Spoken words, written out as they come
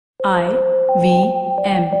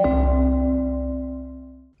IVM.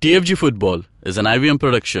 TFG Football is an IVM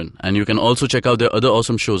production, and you can also check out their other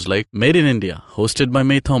awesome shows like Made in India, hosted by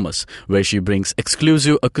May Thomas, where she brings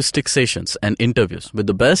exclusive acoustic sessions and interviews with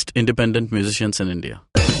the best independent musicians in India.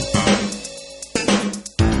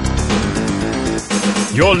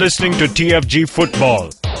 You're listening to TFG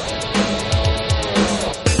Football.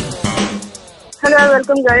 Hello,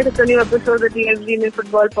 welcome guys. It's a new episode of the TFG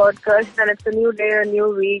Football Podcast, and it's a new day, a new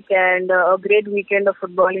week, and a great weekend of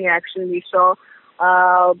footballing action we saw.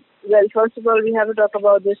 Well, first of all, we have to talk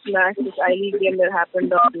about this match, this I-League game that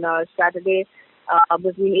happened on Saturday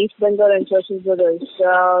between East Bengal and Churchill Brothers.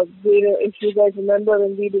 If you guys remember,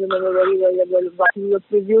 and we do remember very well, but we were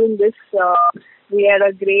previewing this. We had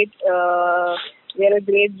a great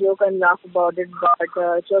joke and laugh about it, but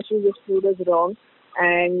Churchill just proved us wrong.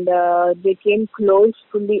 And they came close.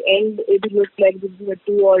 From the end, it looked like this was a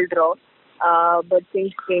 2-2 draw. But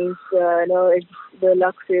things changed. The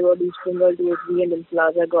luck favored East Bengal to the end, and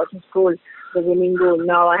Plaza got his goal, the winning goal.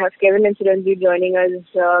 Now I have Kevin and Chiranjeev joining us.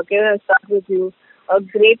 Kevin, I'll start with you. A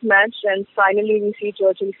great match, and finally we see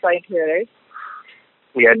Churchill fight here, right?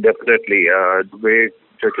 Yeah, definitely. The way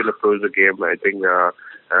Churchill approached the game, I think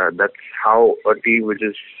that's how a team which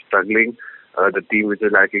is struggling, the team which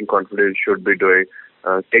is lacking confidence should be doing.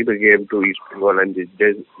 Take the game to East Bengal, and they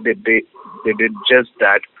did just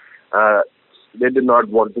that. They did not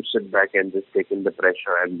want to sit back and just take in the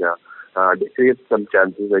pressure, and they created some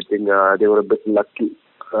chances. I think they were a bit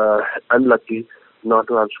unlucky not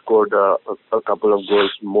to have scored a couple of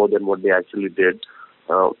goals more than what they actually did.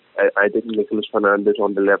 I think Nicholas Fernandez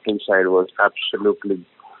on the left-hand side was absolutely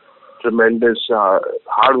tremendous.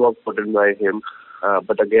 Hard work put in by him.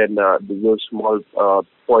 But again, those small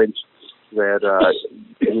points where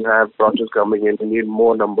you have process coming in, you need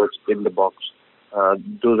more numbers in the box.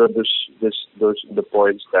 Those are the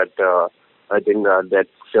points that I think that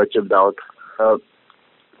Churchill out.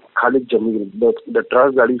 Khalid Jamil, the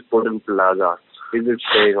trust that he's put in Plaza, is it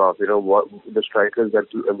paying off? What the strikers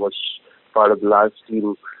that was part of the last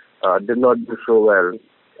team did not do so well,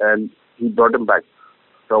 and he brought him back.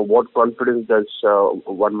 Now, what confidence does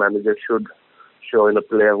one manager should show in a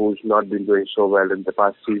player who's not been doing so well in the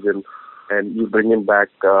past season, and you bring him back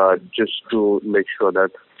just to make sure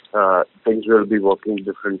that things will be working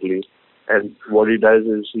differently. And what he does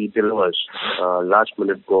is he delivers last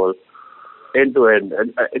minute goal end to end,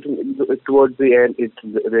 and towards the end it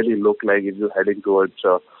really looked like it was heading towards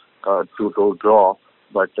a 2-2 draw,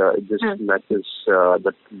 but it just matches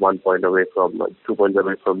that 1 point away from 2 points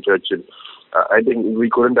away from Churchill. I think we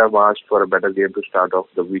couldn't have asked for a better game to start off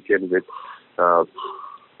the weekend with.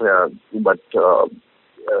 But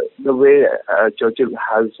the way Churchill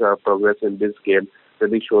has progressed in this game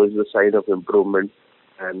really shows the sign of improvement,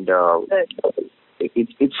 and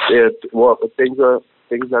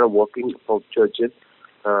things that are working for Churchill.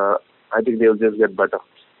 I think they'll just get better.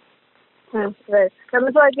 Right. Now,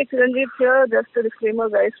 before I get Chiranjeev here, just a disclaimer,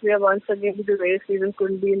 guys. We are once again, due to various reasons,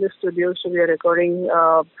 couldn't be in the studio, so we are recording at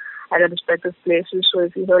our respective places. So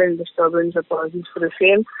if you hear any disturbance, apologies for the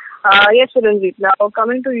same. Yes, Chiranjeev. Now,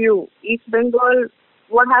 coming to you, East Bengal,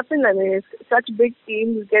 what happened? I mean, such big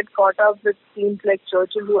teams get caught up with teams like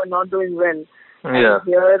Churchill who are not doing well. Yeah. And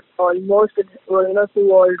here, almost,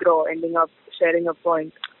 2-2 draw, ending up sharing a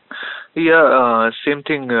point. Yeah, same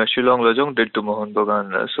thing Shillong Lajong did to Mohun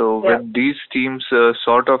Bagan. So when these teams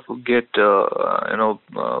sort of get,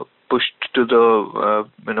 pushed to the,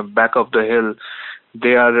 back of the hill,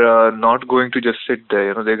 they are not going to just sit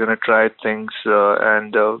there. They're going to try things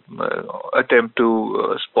and attempt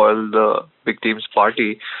to spoil the big team's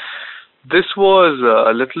party. This was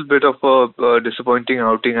a little bit of a disappointing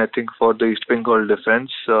outing, I think, for the East Bengal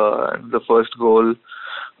defense. The first goal,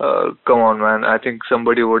 come on, man. I think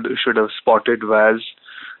somebody should have spotted Vaz.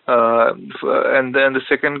 And then the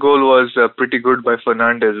second goal was pretty good by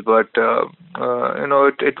Fernandez, but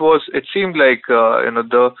it seemed like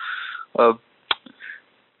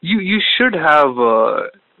you should have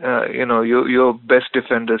your best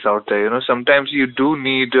defenders out there. Sometimes you do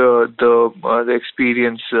need the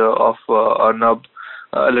experience of Arnab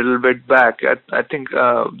a little bit back. I think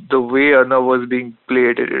the way Arnab was being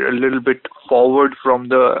played a little bit forward from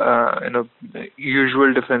the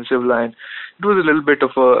usual defensive line, it was a little bit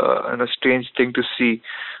of a strange thing to see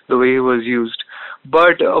the way he was used.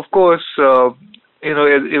 But of course,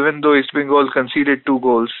 even though East Bengal conceded 2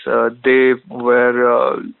 goals, they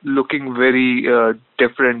were looking very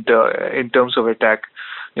different in terms of attack.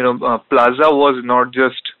 Plaza was not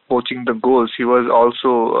just poaching the goals; he was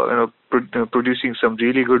also producing some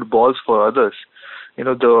really good balls for others.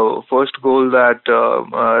 The first goal that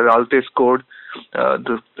Ralte scored,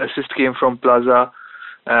 The assist came from Plaza.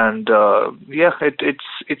 And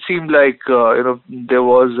it seemed like there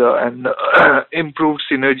was an improved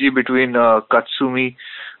synergy between Katsumi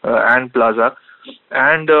and Plaza,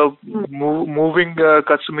 and moving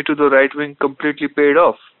Katsumi to the right wing completely paid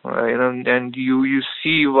off. And you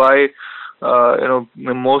see why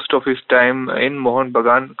most of his time in Mohun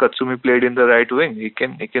Bagan, Katsumi played in the right wing. He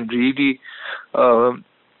can really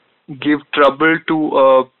give trouble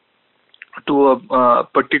to a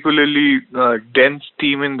particularly dense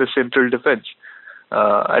team in the central defense.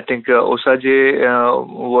 I think Osage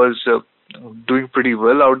was doing pretty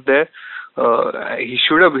well out there. He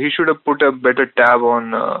should have put a better tab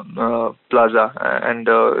on Plaza, and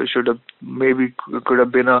could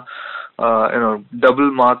have been a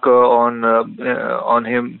double marker on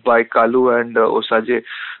him by Kalu and Osage.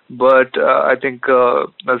 But I think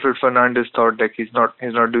Alfred Fernandez thought like he's not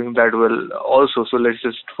doing that well also, so let's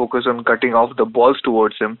just focus on cutting off the balls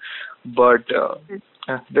towards him. But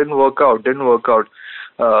didn't work out.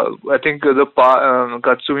 I think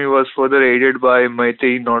Katsumi was further aided by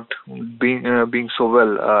Maitei not being so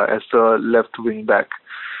well as the left wing back.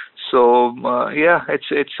 So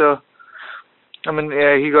it's a. I mean,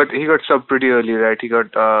 he got subbed pretty early, right? He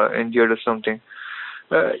got injured or something.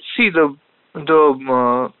 See, the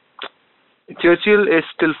Churchill is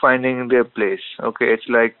still finding their place. Okay, it's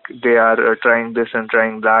like they are trying this and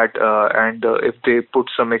trying that, and if they put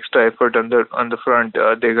some extra effort on the front,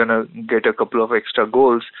 they're gonna get a couple of extra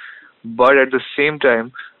goals. But at the same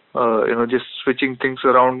time, just switching things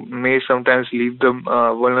around may sometimes leave them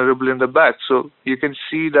vulnerable in the back. So you can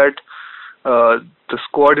see that the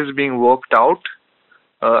squad is being worked out,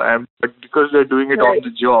 but because they're doing it on the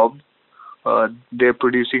job, they're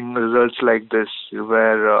producing results like this,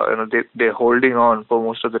 where they're holding on for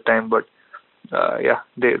most of the time, but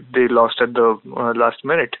they lost at the last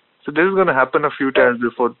minute. So this is going to happen a few times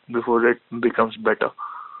before it becomes better.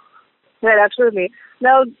 Right, absolutely.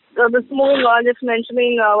 Now, just moving on, just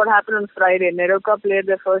mentioning what happened on Friday. Neroka played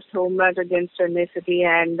their first home match against Chennai City,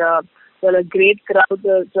 and a great crowd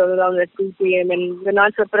turned around at 2 p.m. and we're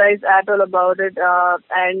not surprised at all about it.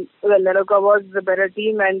 Neroka was the better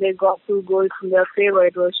team, and they got 2 goals in their favor.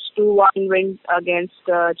 It was 2-1 win against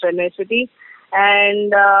Chennai City.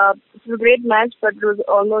 And it was a great match, but it was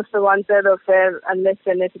almost a one-sided affair unless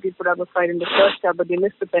Chennai City put up a fight in the first half, but they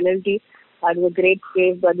missed the penalty. It was a great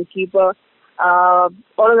save by the keeper. All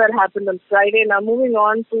of that happened on Friday. Now moving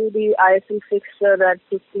on to the ISL fixture that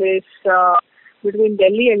took place between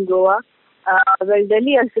Delhi and Goa.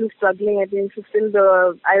 Delhi are still struggling. I think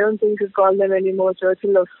I don't think you should call them anymore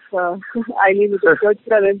Churchill of I-League, because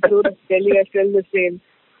Churchill have improved. Delhi are still the same.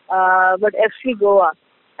 But FC Goa,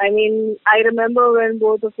 I mean, I remember when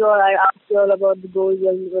both of you all, I asked you all about the goals,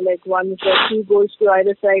 and like one said 2 goals to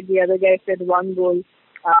either side, the other guy said 1 goal.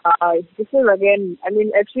 This is again, I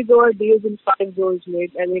mean, FC Goa deals in 5 goals,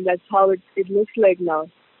 mate. I mean, that's how it looks like now.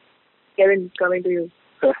 Kevin, coming to you.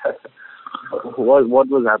 What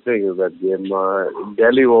was happening in that game?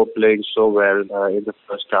 Delhi were playing so well in the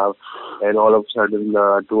first half, and all of a sudden,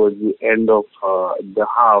 towards the end of the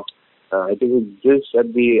half, I think just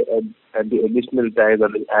at the additional time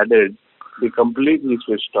that is added, they completely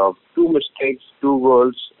switched off. 2 mistakes, 2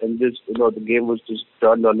 goals, and just the game was just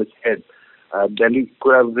turned on its head. Delhi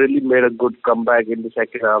could have really made a good comeback in the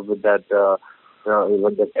second half with that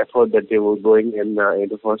effort that they were going in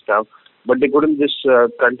the first half. But they couldn't just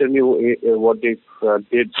continue what they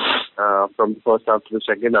did from the first half to the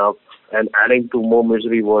second half, and adding to more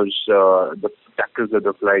misery was the tackles that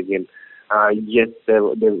were flying in. Yes, there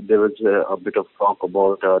was a bit of talk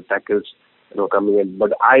about tackles coming in,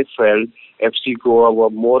 but I felt FC Goa were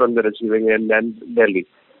more on the receiving end than Delhi.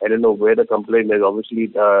 I don't know where the complaint is. Obviously,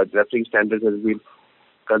 refereeing standards has been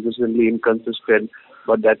consistently inconsistent,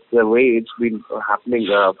 but that's the way it's been happening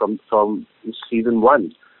from season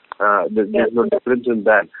 1. There's no difference in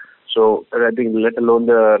that. So I think, let alone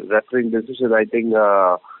the refereeing decision, I think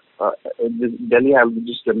Delhi have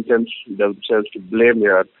just themselves to blame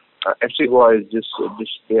here. FC Goa is just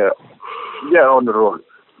they're on the roll.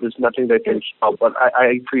 There's nothing that can stop. But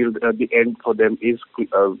I feel that the end for them is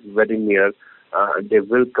very near. They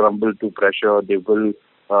will crumble to pressure. They will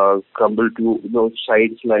crumble to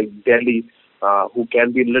sides like Delhi, who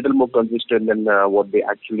can be a little more consistent than what they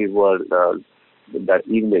actually were that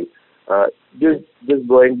evening. Just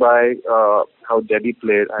going by how Delhi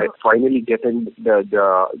played, I finally getting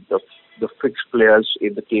the fixed players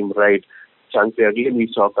in the team right. Changte again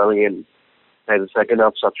we saw coming in as a second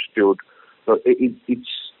half substitute. So it's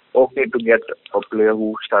okay to get a player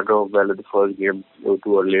who started off well in the first game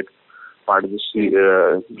to a late part of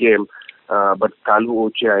the game. But Kalu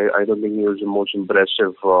Oche, I don't think he was the most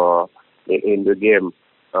impressive in the game.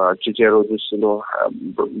 Cicero just,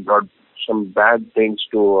 brought some bad things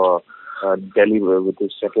to Delhi with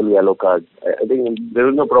his second yellow card. I think there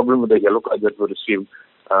was no problem with the yellow card that were received,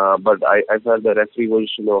 but I felt the referee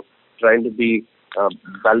was, trying to be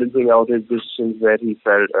balancing out his decisions where he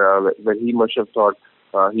felt, when he must have thought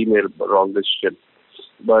he made a wrong decision.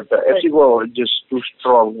 But FC Goa was just too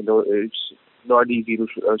strong. It's not easy to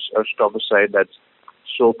stop a side that's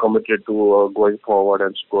so committed to going forward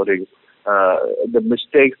and scoring. The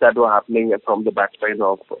mistakes that were happening from the backline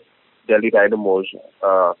of Delhi Dynamos,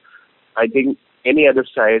 I think any other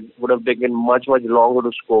side would have taken much, much longer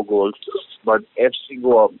to score goals. But FC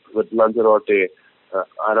Goa with Lanzarote,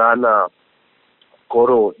 Arana,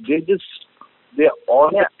 Koro, they're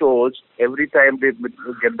on the toes every time they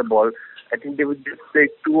get the ball. I think they would just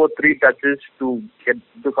take 2 or 3 touches to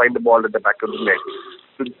find the ball at the back of the net.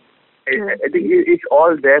 So I think it's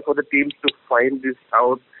all there for the teams to find this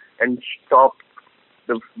out and stop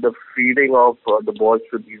the feeding of the balls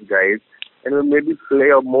to these guys, and maybe play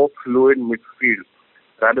a more fluid midfield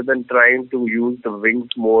rather than trying to use the wings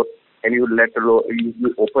more, and you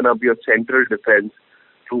open up your central defense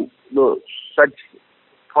to such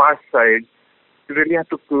fast sides. You really have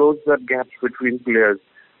to close the gaps between players,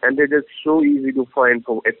 and they're just so easy to find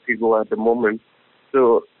from FC Goa at the moment.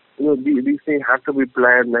 So these things have to be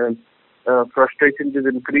planned, and frustration is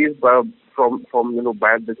increased from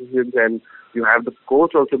bad decisions, and you have the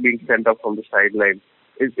coach also being sent up from the sideline.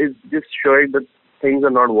 It's just showing that things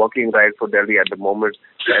are not working right for Delhi at the moment,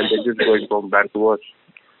 and they're just going from bad to worse.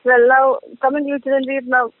 Well, now, coming to Chiranjeev,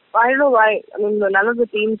 now, I don't know why. I mean, none of the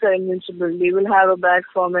teams are invincible. They will have a bad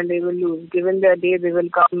form and they will lose. Given their day, they will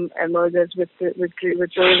come emerge as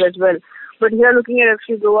victorious as well. But here, looking at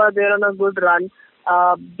FC Goa, they're on a good run.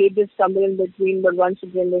 They did stumble in between, but once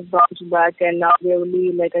again, they've bounced back. And now they're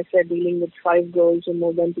only, like I said, dealing with 5 goals or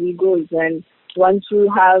more than 3 goals. And once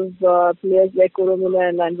you have players like Koromila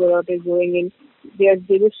and Lanzarote going in, they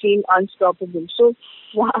just seem unstoppable. So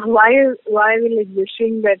why are we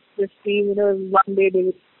wishing that this team, one day they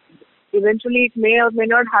will, eventually it may or may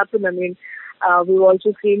not happen. I mean, we've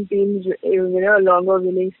also seen teams, longer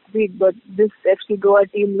winning streak, but this FC Goa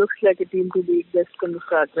team looks like a team to beat just from the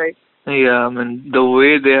start, right? Yeah, I mean, the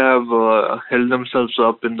way they have held themselves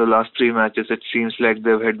up in the last 3 matches, it seems like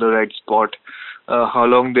they've hit the right spot. How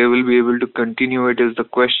long they will be able to continue it is the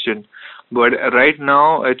question. But right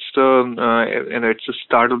now, it's it's the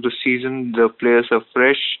start of the season. The players are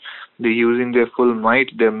fresh. They're using their full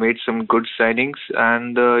might. They've made some good signings,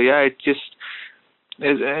 and it just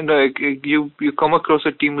you come across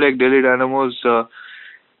a team like Delhi Dynamos.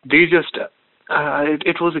 They just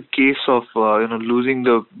it was a case of losing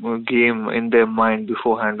the game in their mind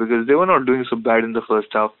beforehand, because they were not doing so bad in the first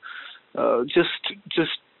half.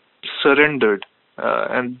 Just surrendered.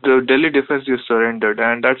 And the Delhi defense just surrendered,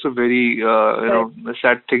 and that's a very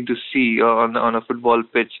sad thing to see on a football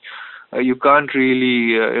pitch. You can't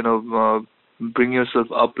really bring yourself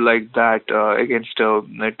up like that against a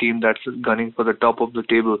team that's gunning for the top of the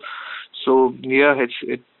table. So yeah,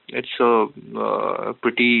 it's a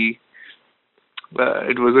pretty.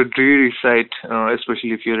 It was a dreary sight,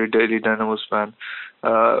 especially if you're a Delhi Dynamos fan.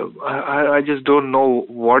 I just don't know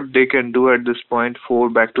what they can do at this point.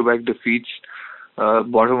 4 back-to-back defeats.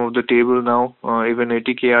 Bottom of the table now. Even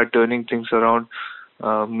ATK are turning things around.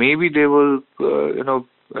 Maybe they will,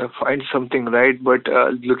 find something right. But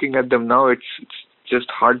looking at them now, it's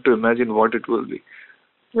just hard to imagine what it will be.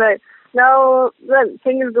 Right. Now, well,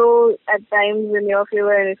 things go at times in your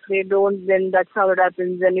favor, and if they don't, then that's how it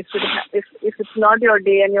happens. And if it's not your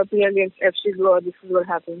day and you're playing against FC Goa, this is what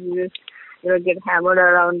happens. You just get hammered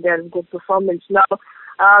around their good performance. Now,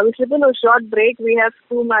 we slip in a short break. We have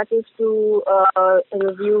 2 matches to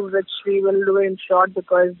review, which we will do in short,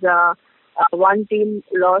 because one team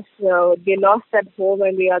lost. They lost at home,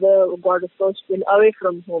 and the other got a first win away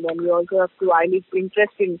from home. And we also have 2 highly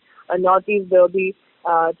interesting Northeast derby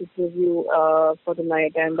to preview for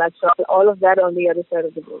tonight. And that's all of that on the other side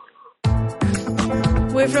of the break.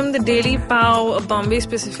 We're from the Daily POW, a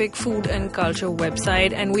Bombay-specific food and culture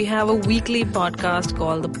website, and we have a weekly podcast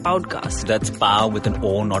called The Podcast. That's POW with an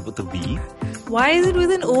O, not with a V. Why is it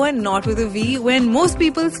with an O and not with a V when most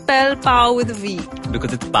people spell POW with a V?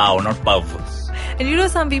 Because it's POW, not powerful.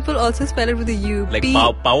 And some people also spell it with a U. Like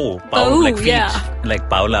POW, like feet. Yeah. Like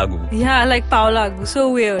POW Lagu. Yeah, like POW Lagu.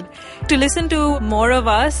 So weird. To listen to more of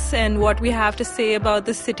us and what we have to say about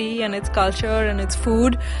the city and its culture and its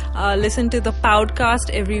food, listen to the podcast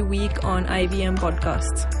every week on IVM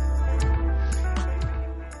Podcasts.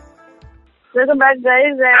 Welcome back,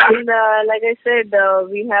 guys. And like I said,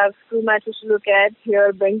 we have two matches to look at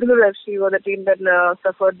here. Bengaluru FC were the team that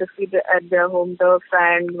suffered defeat at their home turf,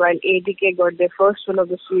 and while ATK got their first win of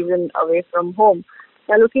the season away from home.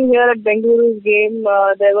 Now, looking here at Bengaluru's game,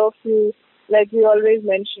 there were a few, like we always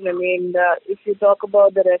mention. I mean, if you talk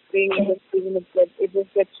about the refereeing in this season, it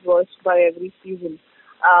just gets worse by every season.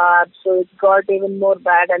 So it got even more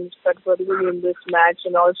bad, and particularly in this match,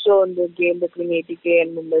 and also in the game between ATK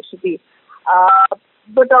and Mumbai City.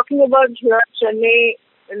 But talking about here, Chennai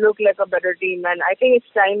look like a better team, and I think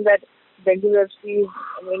it's time that Bengaluru FC,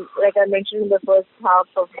 I mean, like I mentioned in the first half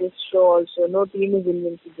of this show also, no team is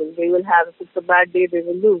invincible. They will have, if it's a bad day, they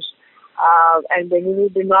will lose. And Bengaluru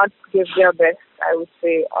did not give their best, I would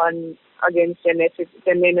say, on against Chennai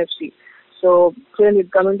FC. So, Chennai,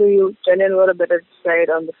 coming to you, Chennai were a better side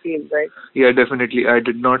on the field, right? Yeah, definitely. I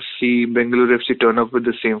did not see Bengaluru FC turn up with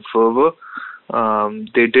the same fervor.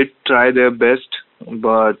 They did try their best,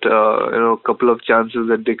 but a couple of chances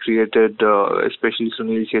that they created, especially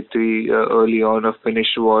Sunil Chetri early on, a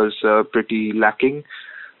finish was pretty lacking.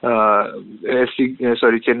 Chennai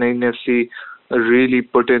FC really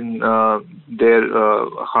put in their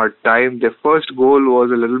hard time. Their first goal was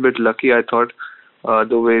a little bit lucky, I thought,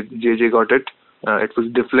 the way JJ got it. It was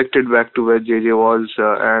deflected back to where JJ was,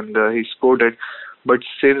 and he scored it. But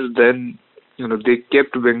since then, they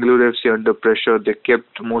kept Bengaluru FC under pressure. They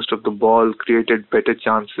kept most of the ball, created better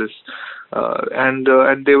chances, and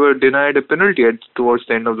they were denied a penalty towards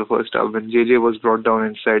the end of the first half when JJ was brought down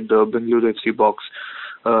inside the Bengaluru FC box.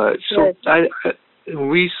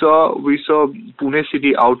 We saw Pune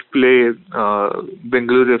City outplay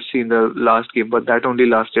Bengaluru FC in the last game, but that only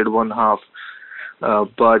lasted one half.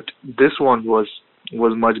 But this one was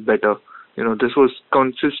much better. This was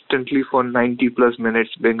consistently for 90 plus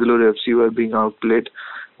minutes. Bengaluru FC were being outplayed,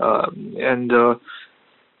 and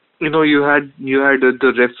you had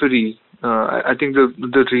the referee. I think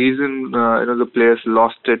the reason the players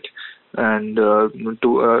lost it, and in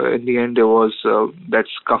the end there was that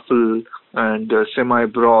scuffle and semi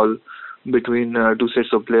brawl between two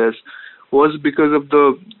sets of players, was because of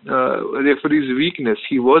the referee's weakness.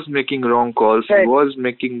 He was making wrong calls. Right.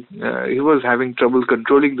 He was having trouble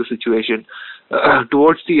controlling the situation.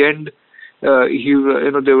 Towards the end,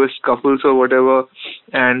 there were scuffles or whatever,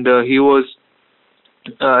 and he was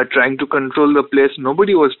trying to control the place.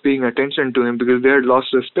 Nobody was paying attention to him because they had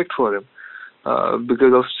lost respect for him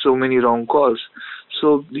because of so many wrong calls.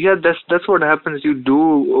 So yeah, that's what happens. You do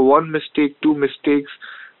one mistake, two mistakes,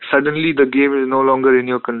 suddenly the game is no longer in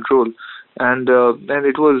your control. And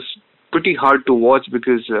it was pretty hard to watch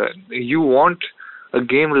because you want a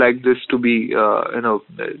game like this to be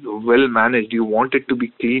well managed. You want it to be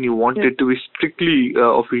clean. You want it to be strictly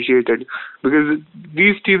officiated, because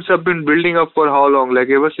these teams have been building up for how long? Like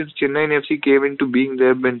ever since Chennai FC came into being, they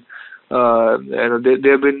have been they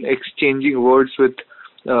have been exchanging words with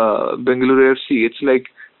Bengaluru FC. It's like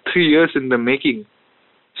 3 years in the making.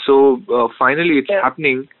 So finally it's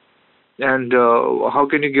happening. And how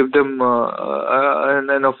can you give them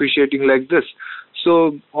an officiating like this?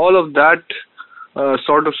 So all of that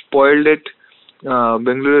sort of spoiled it.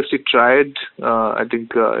 Bengaluru FC tried. I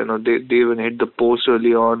think they even hit the post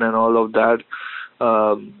early on and all of that.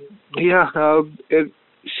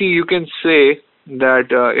 See, you can say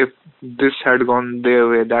that if this had gone their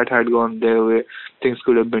way, that had gone their way, things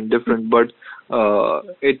could have been different. But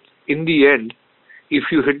in the end,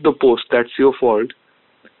 if you hit the post, that's your fault.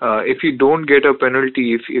 If you don't get a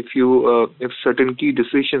penalty, if certain key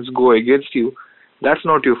decisions go against you, that's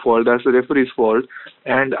not your fault. That's the referee's fault.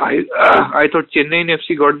 And I thought Chennai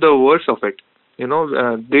FC got the worst of it. They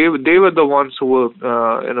were the ones who were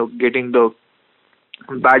getting the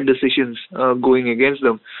bad decisions going against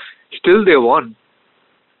them. Still, they won.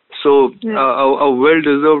 So a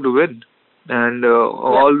well-deserved win. And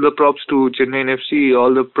all the props to Chennai FC,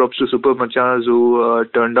 all the props to Super Machas who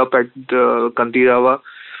turned up at Kantirawa.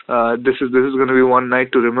 This is going to be one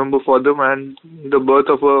night to remember for them, and the birth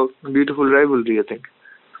of a beautiful rivalry, I think.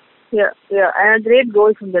 Yeah, and a great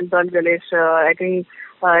goal from Danpal Galesh. I think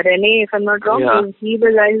Rene, if I'm not wrong, he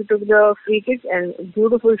the guy who took the free kick, and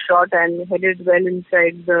beautiful shot and headed well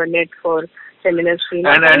inside the net for Chennai FC.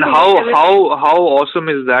 And how awesome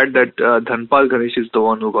is that Dhanpal Ganesh is the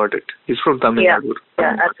one who got it? He's from Tamil Nadu.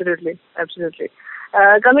 Yeah, absolutely.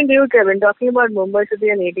 Coming to you, Kevin, talking about Mumbai City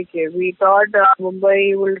and ATK, we thought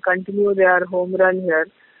Mumbai would continue their home run here,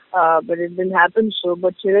 but it didn't happen so.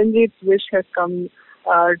 But Chiranjeev's wish has come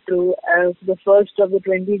true, as the first of the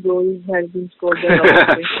 20 goals has been scored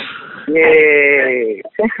by Yay!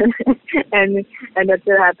 and that's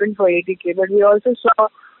what happened for ATK. But we also saw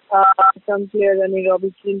some players, I mean,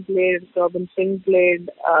 Robbie Keane played, Robin Singh played,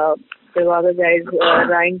 there were other guys,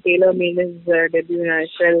 Ryan Taylor made his debut in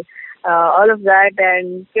ISL, all of that.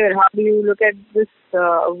 And here, how do you look at this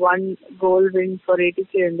one goal win for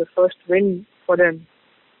ATK and the first win for them?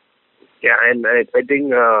 Yeah, and I think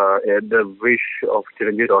the wish of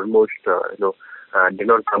Chiranjeev almost did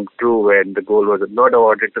not come true when the goal was not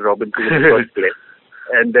awarded to Robin Singh in the first place.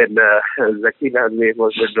 And then Zakir's name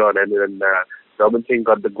was withdrawn, and then Robin Singh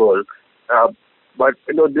got the goal. But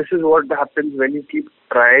this is what happens when you keep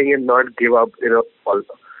trying and not give up.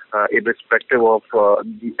 Irrespective of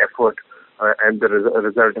the effort and the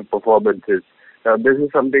resultant performances. This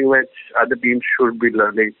is something which other teams should be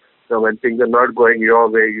learning. When things are not going your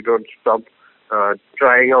way, you don't stop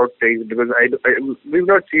trying out things, because we've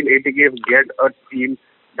not seen ATK get a team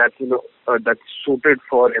that's that's suited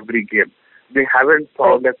for every game. They haven't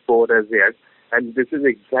found a core as yet, and this is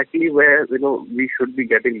exactly where we should be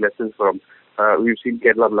getting lessons from. We've seen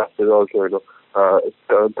Kerala Blasters also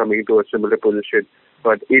coming to a similar position,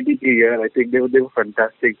 but ATK here, I think they were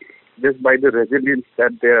fantastic just by the resilience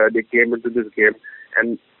that they came into this game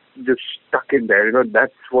and just stuck in there.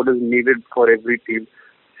 That's what is needed for every team.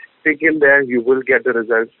 Stick in there, you will get the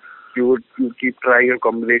results. You keep trying your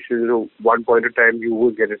combinations. One point at a time, you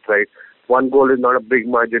will get it right. One goal is not a big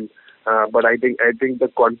margin, but I think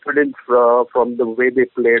the confidence from the way they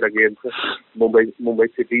played against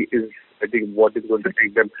Mumbai City is, I think, what is going to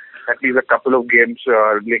take them at least a couple of games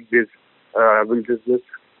like this. Will just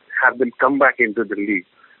have them come back into the league.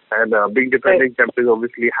 And being defending champions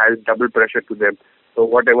obviously has double pressure to them. So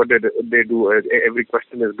whatever they do, every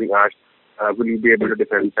question is being asked. Will you be able to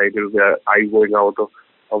defend titles? Are you going out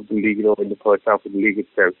of the league, in the first half of the league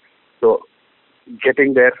itself? So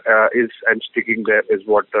getting there and sticking there is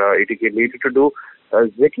what ATK needed to do.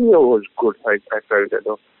 Zekia was good. I felt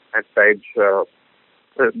at times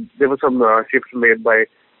there were some shifts made by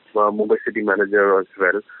Mumbai City manager as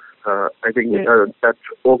well. I think that's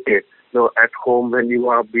okay. At home, when you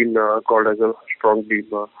have been called as a strong team,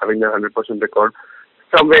 having a 100% record,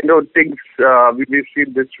 somewhere things we've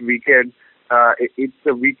seen this weekend. It's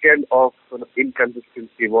a weekend of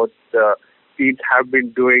inconsistency. What teams have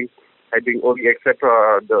been doing, I think, only except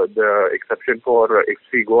the exception for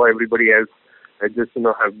XC Goa, everybody else just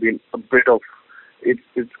have been a bit of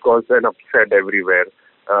it's caused an upset everywhere.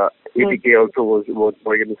 ATK also was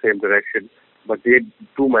going in the same direction, but they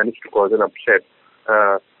too managed to cause an upset.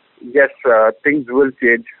 Yes, things will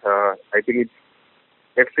change. I think it's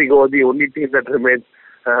FC Goa, the only team that remains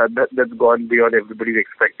that's gone beyond everybody's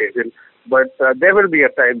expectation. But there will be a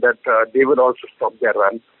time that they will also stop their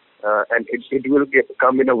run, and it will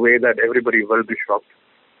come in a way that everybody will be shocked.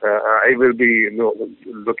 I will be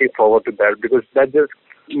looking forward to that, because that just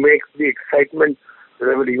makes the excitement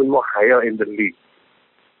level even more higher in the league.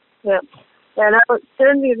 Yeah. And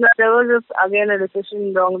certainly there was again a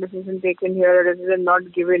wrong decision taken here, a decision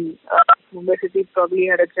not given. Mumbai City probably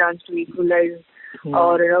had a chance to equalize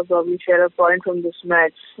or probably share a point from this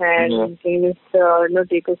match, and can it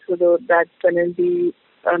take us to that penalty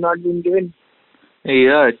not being given?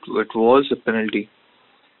 Yeah, it was a penalty.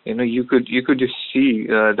 You could just see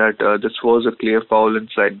that this was a clear foul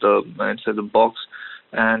inside the box,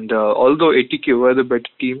 and although ATK were the better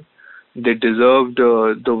team, they deserved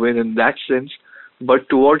the win in that sense. But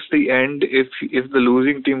towards the end, if the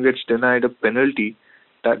losing team gets denied a penalty,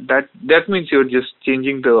 that means you're just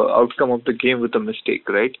changing the outcome of the game with a mistake,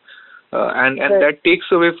 right? And that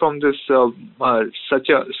takes away from this such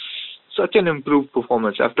an improved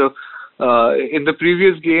performance. After in the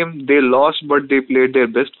previous game they lost, but they played their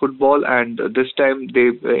best football, and this time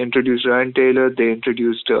they introduced Ryan Taylor, they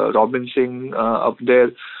introduced Robin Singh up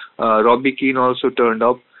there. Robbie Keane also turned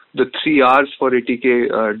up. The 3 R's for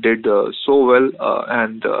ATK did so well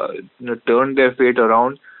and turned their fate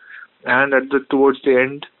around. And towards the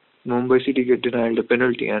end, Mumbai City get denied a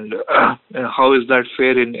penalty. And how is that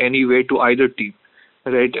fair in any way to either team,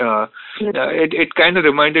 right? It kind of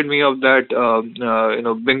reminded me of that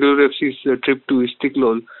Bengaluru FC's trip to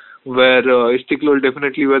Istiklol, where Istiklol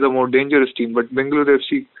definitely were the more dangerous team, but Bengaluru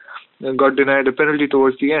FC got denied a penalty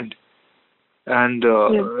towards the end. And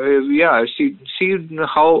see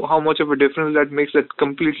how much of a difference that makes. That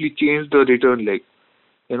completely changed the return leg.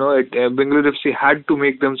 Bengaluru FC had to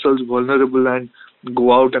make themselves vulnerable and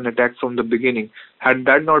go out and attack from the beginning. Had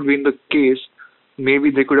that not been the case,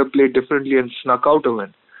 maybe they could have played differently and snuck out a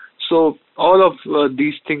win. So all of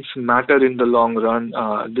these things matter in the long run.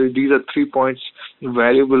 These are 3 points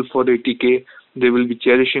valuable for ATK. They will be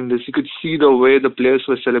cherishing this. You could see the way the players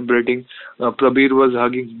were celebrating. Prabir was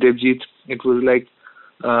hugging Devjit. It was like,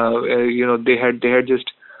 they had just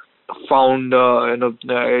found,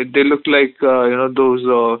 they look like, those,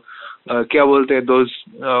 kya bolte hain, those,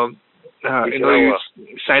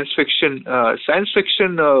 science fiction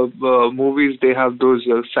movies. They have those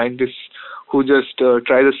scientists who just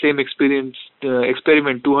try the same experiment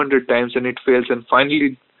 200 times and it fails, and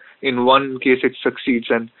finally in one case it succeeds,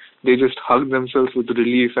 and they just hug themselves with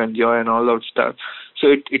relief and joy and all that stuff. So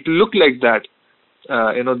it looked like that,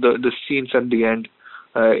 the scenes at the end.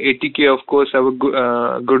 ATK, of course, have a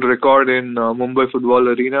good record in Mumbai Football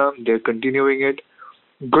Arena. They're continuing it.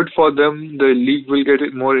 Good for them. The league will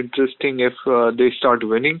get more interesting if they start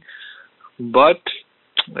winning. But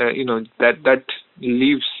that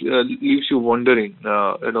leaves you wondering,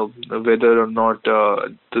 whether or not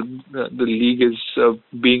the league is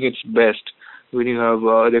being its best when you have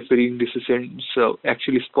refereeing decisions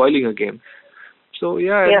actually spoiling a game. So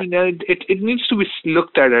I mean, it needs to be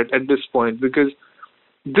looked at this point, because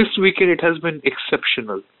this weekend it has been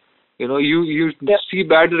exceptional. You see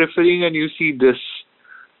bad refereeing and you see this.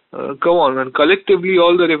 Come on, man. Collectively,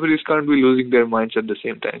 all the referees can't be losing their minds at the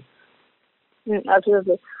same time.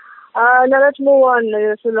 Absolutely. Now let's move on.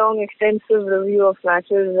 It's a long, extensive review of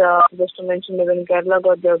matches. Just to mention, even Kerala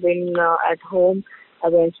got their win at home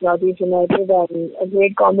against Northeast United, and a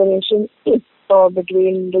great combination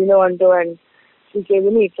between Rino Anto and CK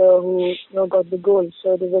Vinith, who got the goal.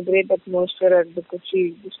 So there's a great atmosphere at the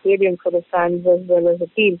Kochi Stadium for the fans as well as the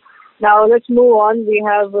team. Now let's move on. We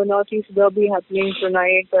have Northeast Derby happening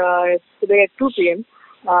tonight. It's today at 2 p.m.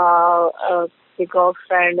 Kickoff,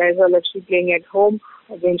 and ISL FC playing at home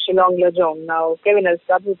against Shillong Lajong. Now, Kevin, I'll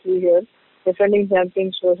start with you here. Defending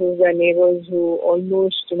champions versus their neighbors who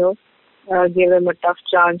almost, gave them a tough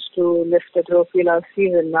chance to lift the trophy last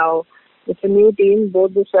season. Now, it's a new team.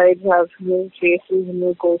 Both the sides have new faces,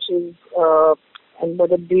 new coaches, but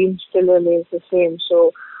the dream still remains the same.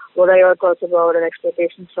 So, what are your thoughts about and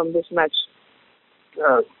expectations from this match?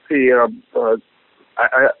 I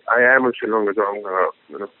am a Shillong Lajong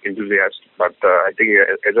enthusiast, but I think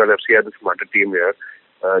ISL FC has a smarter team here.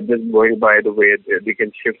 Just going by the way they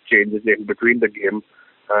can shift changes in between the game,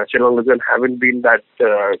 Shillong Lajong haven't been that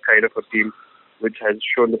kind of a team which has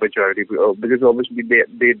shown the maturity, because obviously they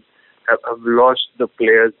have lost the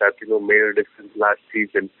players that made a difference last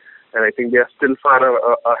season, and I think they are still far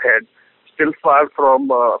ahead. Still far from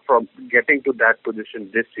getting to that position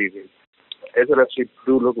this season. ISL FC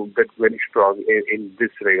do look a bit very strong in this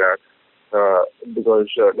regard, because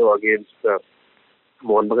against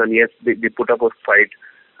Mohun Bagan, yes, they put up a fight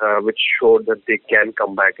which showed that they can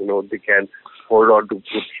come back. They can hold on to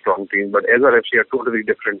good strong teams. But ISL FC are totally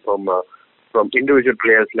different from individual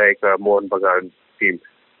players like Mohun Bagan team,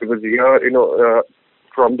 because here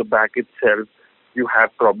from the back itself you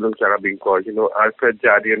have problems that are being caused. Alfred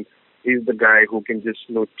Jarian is the guy who can just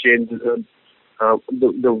change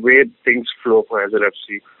the way things flow for ISL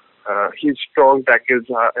FC. His strong tackles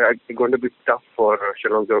are going to be tough for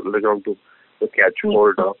Shillong Lajong to catch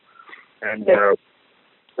hold of, and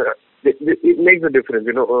it makes a difference.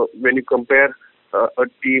 When you compare a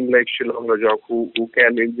team like Shillong Lajong who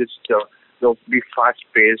can just be fast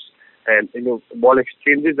paced and ball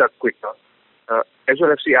exchanges are quicker.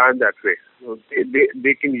 ISL FC aren't that way.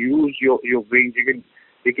 They can use your wings.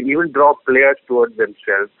 They can even draw players towards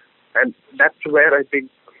themselves, and that's where I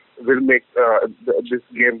think will make this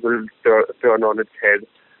game will turn on its head.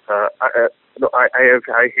 I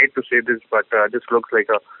hate to say this, but this looks like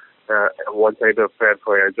a one-sided affair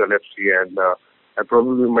for ISL FC, and I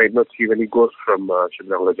probably might not see any goals from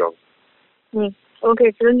Shillong Lajong.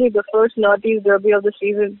 Okay, currently the first Northeast Derby of the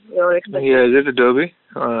season. Yeah, is it a derby?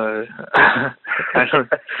 I don't.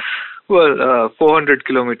 Well, 400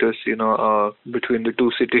 kilometers, between the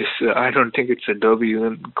two cities. I don't think it's a derby. You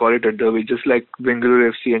can call it a derby, just like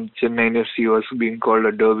Bengaluru FC and Chennai FC was being called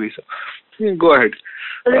a derby. So, go ahead.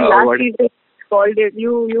 Last season, called it.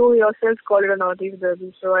 You yourself called it a Northeast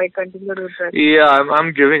Derby, so I continue with that. Yeah,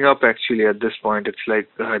 I'm giving up actually at this point. It's like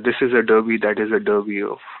this is a derby, that is a derby.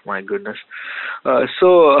 Oh my goodness. At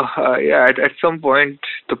some point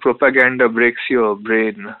the propaganda breaks your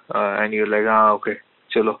brain, and you're like, okay.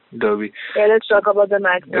 Chalo, derby. Yeah, let's talk about the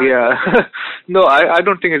match now. Yeah. No, I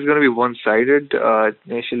don't think it's going to be one-sided.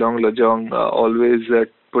 Shillong Lajong always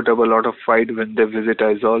put up a lot of fight when they visit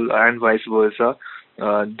Aizawl, and vice versa.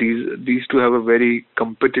 These two have a very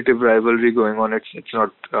competitive rivalry going on. It's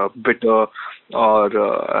not bitter, or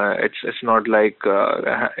it's not like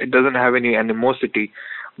it doesn't have any animosity,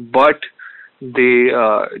 but they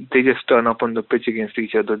just turn up on the pitch against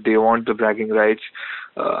each other. They want the bragging rights.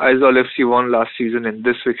 Aizawl FC won last season in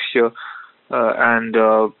this fixture, and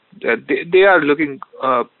they are looking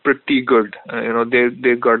pretty good.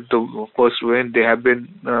 They got the first win. They have been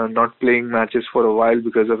not playing matches for a while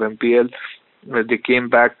because of MPL. They came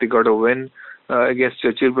back. They got a win against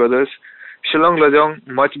Churchill Brothers. Shillong Lajong,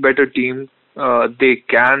 much better team. They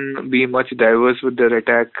can be much diverse with their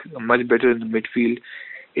attack, much better in the midfield.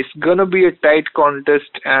 It's gonna be a tight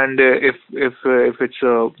contest, and if it's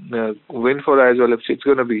a win for ISL FC, it's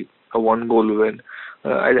gonna be a 1-goal win.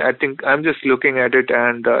 I think I'm just looking at it,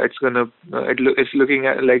 and it's looking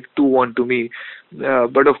at like 2-1 to me.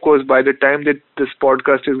 But of course, by the time that this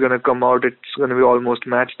podcast is gonna come out, it's gonna be almost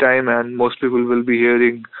match time, and most people will be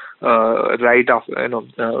hearing right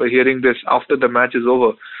after hearing this after the match is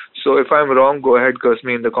over. So if I'm wrong, go ahead, curse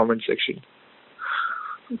me in the comment section.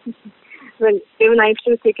 Well, even I'm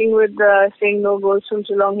still sticking with saying no goals from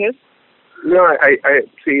Geelong here. No, I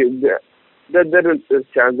see. There is a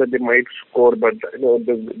chance that they might score, but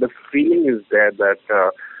the feeling is there that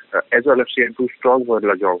ISL FC are too strong for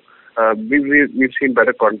Lajong. We've seen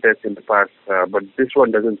better contests in the past, but this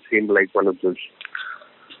one doesn't seem like one of those.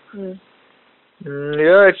 Yeah,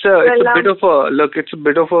 it's a bit of a look. It's a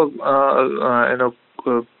bit of a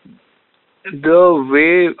the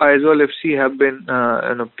way ISL FC have been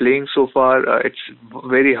playing so far. It's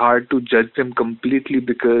very hard to judge them completely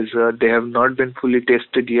because they have not been fully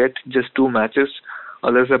tested yet. Just 2 matches.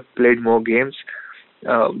 Others have played more games.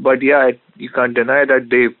 But yeah, you can't deny that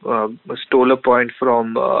they stole a point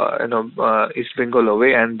from East Bengal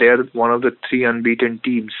away, and they're one of the 3 unbeaten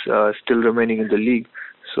teams still remaining in the league.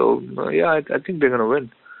 So I think they're gonna win.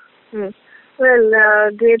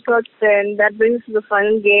 Well, great thoughts then. That brings to the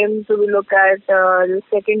final game. So we look at the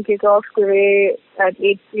second kickoff today at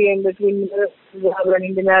 8 p.m. between Punjab and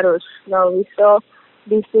Indian Arrows. Now we saw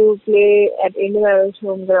these two play at Indian Arrows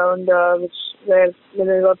home ground, where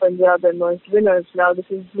Minerva Punjab emerged winners. Now this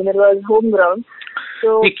is Minerva's home ground.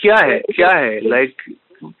 So क्या है? Like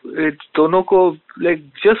it's दोनों को like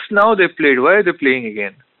just now they played. Why are they playing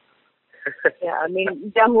again? Yeah, I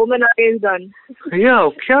mean, their home and away is done. Yeah,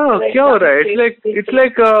 क्या हो रहा है? It's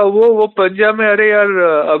like वो पंजाब में अरे यार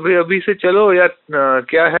अभी से चलो यार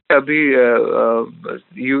क्या है अभी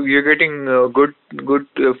you're getting good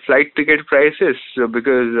flight ticket prices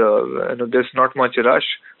because there's not much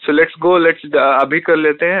rush. So let's go, अभी कर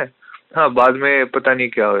लेते हैं. हाँ बाद में पता नहीं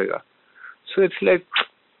क्या होएगा. So it's like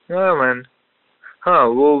man. हाँ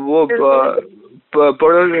वो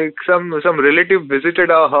some relative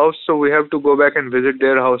visited our house, so we have to go back and visit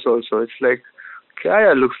their house also. It's like,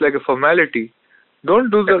 looks like a formality.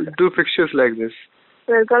 Don't do fixtures like this.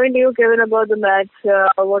 Well, coming to you, Kevin, about the match,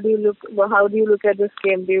 how do you look at this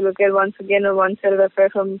game? Do you look at once again a one-sided affair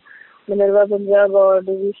from Minerva Punjab, or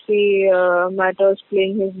do we see Matos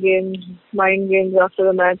playing his games, mind games after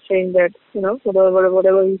the match, saying that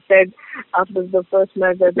whatever he said after the first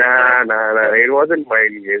match? That Nah. It wasn't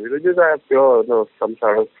mind games. It was just pure some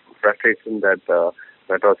sort of frustration that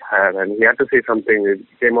Matos had, and he had to say something. It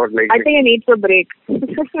came out like. I think he needs a break.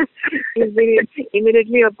 He's been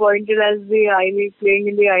immediately appointed as the I-League, playing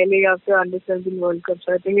in the I-League after Under-17 World Cup.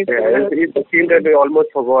 So I think it seemed that they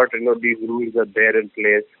almost forgot, these rules are there in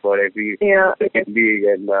place for every league,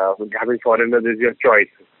 and having foreigners is your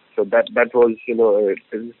choice. So that was, a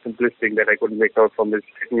simplest thing that I could make out from his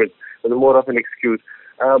statement. It was more of an excuse.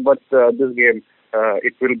 But this game,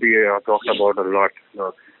 it will be talked about a lot.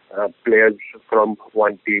 Players from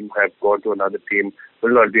one team have gone to another team,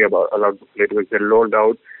 will not be allowed to play because they're loaned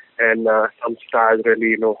out, and some stars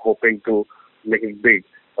really, hoping to make it big.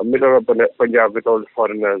 Middle Punjab with all the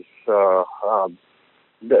foreigners, does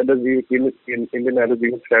the Indian Arrows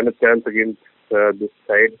even stand a chance against this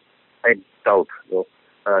side? I doubt.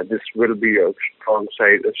 This will be a strong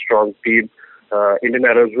side, a strong team. Indian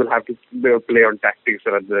Arrows will have to play on tactics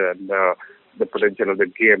rather than the potential of the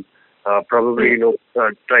game. Probably,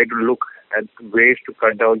 try to look at ways to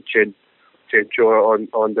cut down Chencho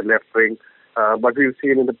on the left wing. But we've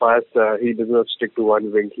seen in the past he does not stick to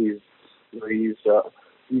one wing. He's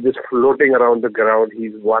just floating around the ground.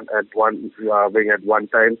 He's one wing at one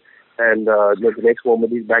time, and the next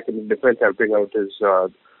moment he's back in the defense helping out his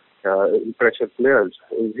pressure players.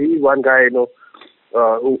 He's one guy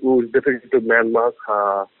who is difficult to man mark.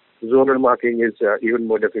 Zonal marking is even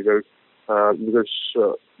more difficult because.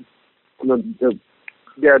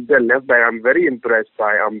 Their left back, I'm very impressed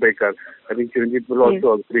by Ambekar. I think Chiranjeev will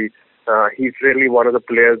also agree. He's really one of the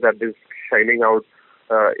players that is shining out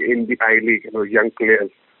in the I-League, young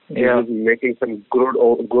players. Yeah. He's making some good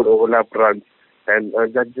overlap runs, and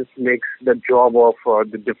that just makes the job of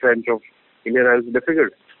the defense of Indian Arrows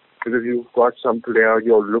difficult because you've got some player,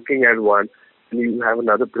 you're looking at one, and you have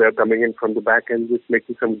another player coming in from the back and just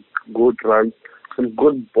making some good runs some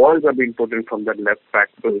good balls are being put in from that left back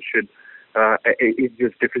position. It's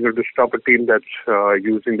just difficult to stop a team that's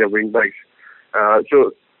using their wing backs.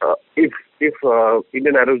 So if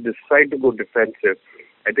Indian Arrows decide to go defensive,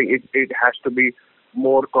 I think it has to be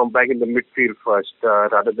more compact in the midfield first,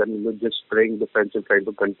 rather than just playing defensive, trying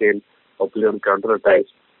to contain or play on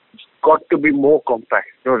counter-attacks. It's got to be more compact.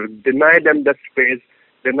 Deny them that space,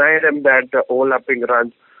 deny them that overlapping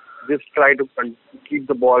runs. Just try to keep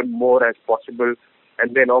the ball more as possible,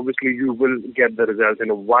 and then obviously you will get the results.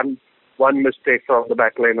 One mistake from the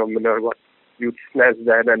back line of Minerva, you snatch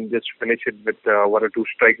that and just finish it with one or two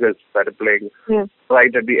strikers that are playing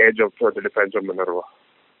right at the edge of the defense of Minerva.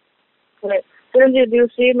 Right. So do you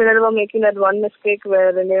see Minerva making that one mistake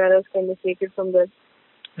where the Indian Arrows can take it from there?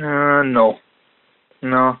 No,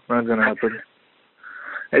 not gonna happen.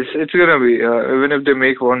 It's gonna be even if they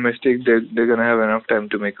make one mistake, they're gonna have enough time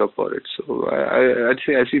to make up for it. So I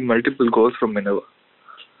see multiple goals from Minerva.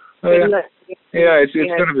 It's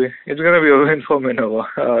gonna be a win for Minerva.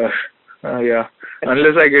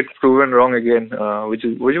 Unless I get proven wrong again, which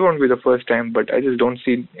won't be the first time. But I just don't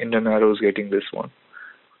see Indian Arrows getting this one.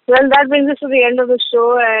 Well, that brings us to the end of the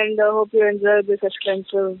show, and I hope you enjoyed this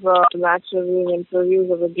extensive match review and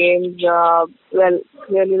previews of the games.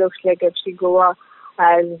 Clearly looks like FC Goa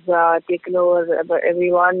has taken over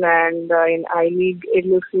everyone, and in I-League it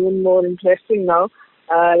looks even more interesting now.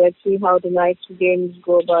 Let's see how tonight's games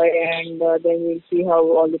go by, and then we'll see how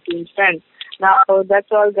all the teams stand. Now,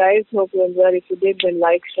 that's all, guys. Hope you enjoyed. If you did, then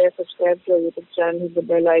like, share, subscribe to our YouTube channel, hit the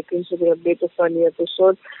bell icon so you get updated on new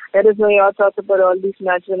episodes. Let us know your thoughts about all these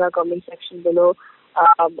matches in our comment section below.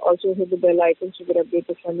 Also, hit the bell icon so you get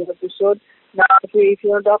updated on new episodes. Now, if you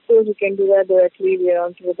want to talk to us, you can do that directly. We are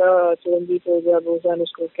on Twitter, Chiranjeev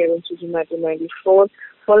Kevin Suzumato 94.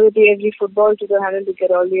 Follow the TFG Football Twitter handle to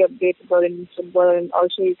get all the updates about Indian football, and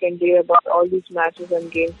also you can hear about all these matches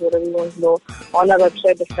and games, whatever you want to know, on our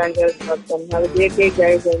website, thefangirls.com. Have a great day,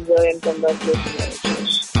 guys. Enjoy and come back to us.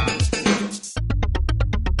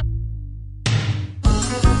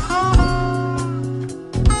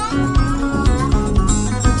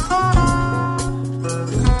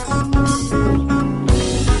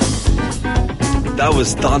 That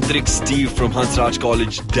was Tantrik Steve from Hansraj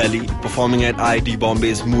College, Delhi, performing at IIT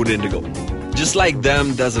Bombay's Mood Indigo. Just like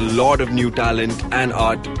them, there's a lot of new talent and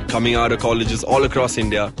art coming out of colleges all across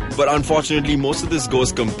India, but unfortunately most of this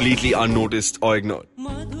goes completely unnoticed or ignored.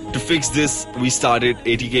 To fix this, we started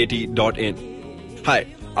ATKT.in. Hi,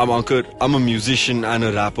 I'm Ankur, I'm a musician and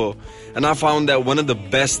a rapper, and I found that one of the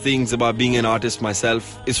best things about being an artist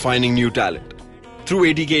myself is finding new talent.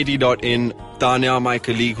 Through ATKT.in, Tanya, my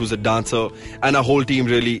colleague who's a dancer, and our whole team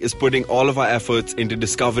really is putting all of our efforts into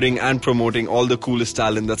discovering and promoting all the coolest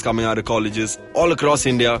talent that's coming out of colleges all across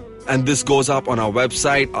India. And this goes up on our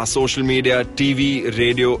website, our social media, TV,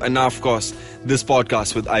 radio, and now, of course, this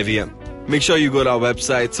podcast with IVM. Make sure you go to our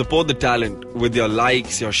website, support the talent with your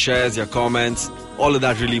likes, your shares, your comments. All of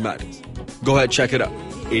that really matters. Go ahead, check it out.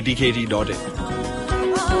 ATKT.in.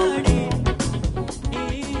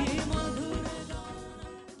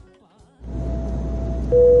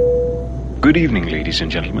 Good evening, ladies and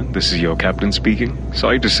gentlemen. This is your captain speaking.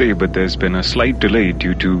 Sorry to say, but there's been a slight delay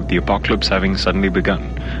due to the apocalypse having suddenly begun.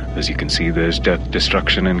 As you can see, there's death,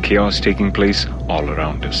 destruction, and chaos taking place all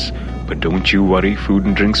around us. But don't you worry, food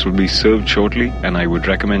and drinks will be served shortly, and I would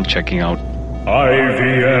recommend checking out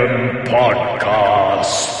IVM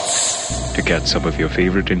Podcasts to get some of your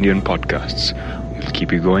favorite Indian podcasts. We'll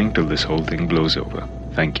keep you going till this whole thing blows over.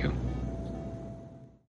 Thank you.